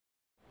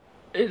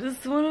I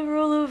just want to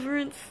roll over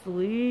and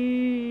sleep.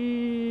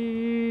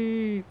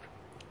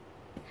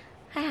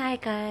 Hi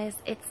guys,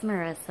 it's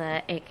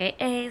Marissa,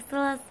 aka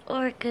Celeste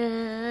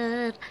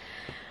Orchid.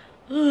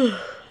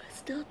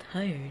 Still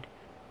tired.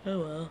 Oh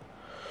well.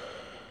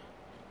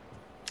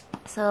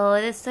 So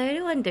this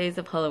 31 days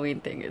of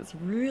Halloween thing is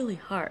really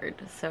hard,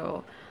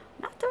 so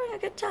I'm not doing a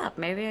good job.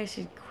 Maybe I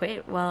should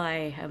quit while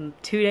I am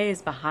 2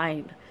 days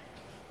behind.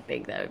 I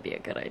think that would be a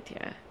good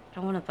idea. I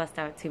don't want to bust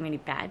out too many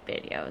bad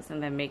videos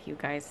and then make you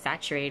guys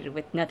saturated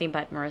with nothing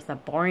but Marissa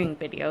boring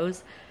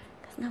videos.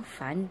 That's no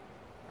fun.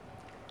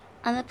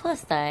 On the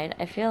plus side,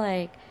 I feel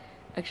like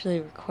actually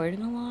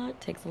recording a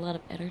lot takes a lot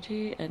of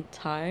energy and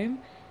time,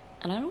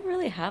 and I don't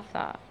really have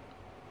that.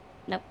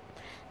 Nope,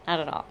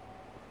 not at all.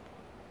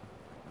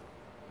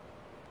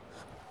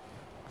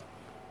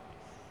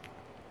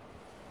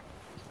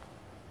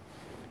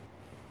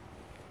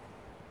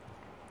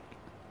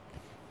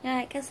 Yeah,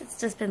 I guess it's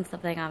just been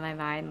something on my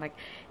mind. Like,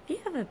 if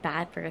you have a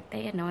bad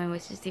birthday and no one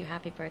wishes you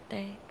happy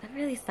birthday, that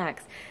really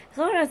sucks. If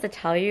someone has to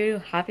tell you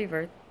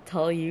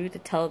to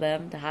tell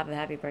them to have a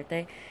happy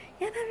birthday,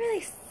 yeah, that really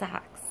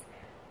sucks.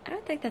 I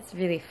don't think that's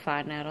really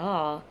fun at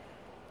all.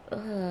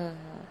 Ugh.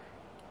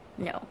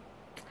 No,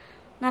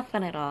 not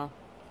fun at all.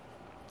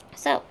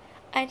 So,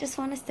 I just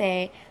want to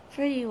say,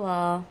 for you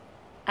all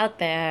out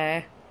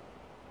there,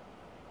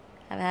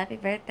 have a happy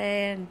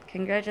birthday and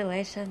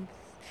congratulations.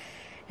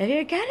 If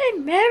you're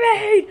getting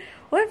married,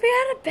 or if you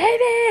had a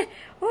baby,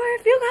 or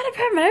if you got a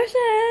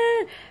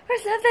promotion, or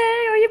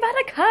something, or you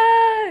bought a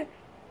car.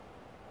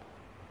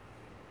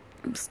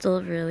 I'm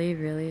still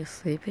really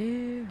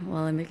sleepy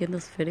while I'm making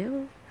this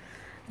video.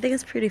 I think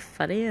it's pretty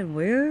funny and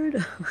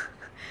weird.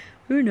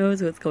 Who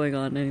knows what's going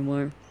on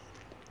anymore?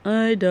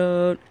 I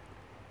don't.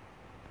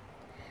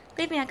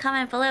 Leave me a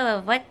comment below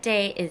of what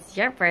day is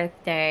your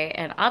birthday,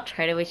 and I'll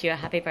try to wish you a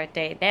happy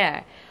birthday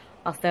there.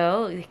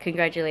 Also,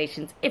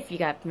 congratulations if you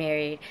got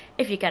married,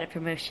 if you got a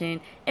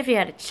promotion, if you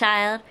had a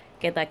child.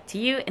 Good luck to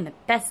you and the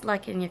best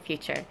luck in your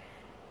future.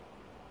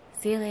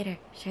 See you later.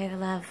 Share the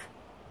love.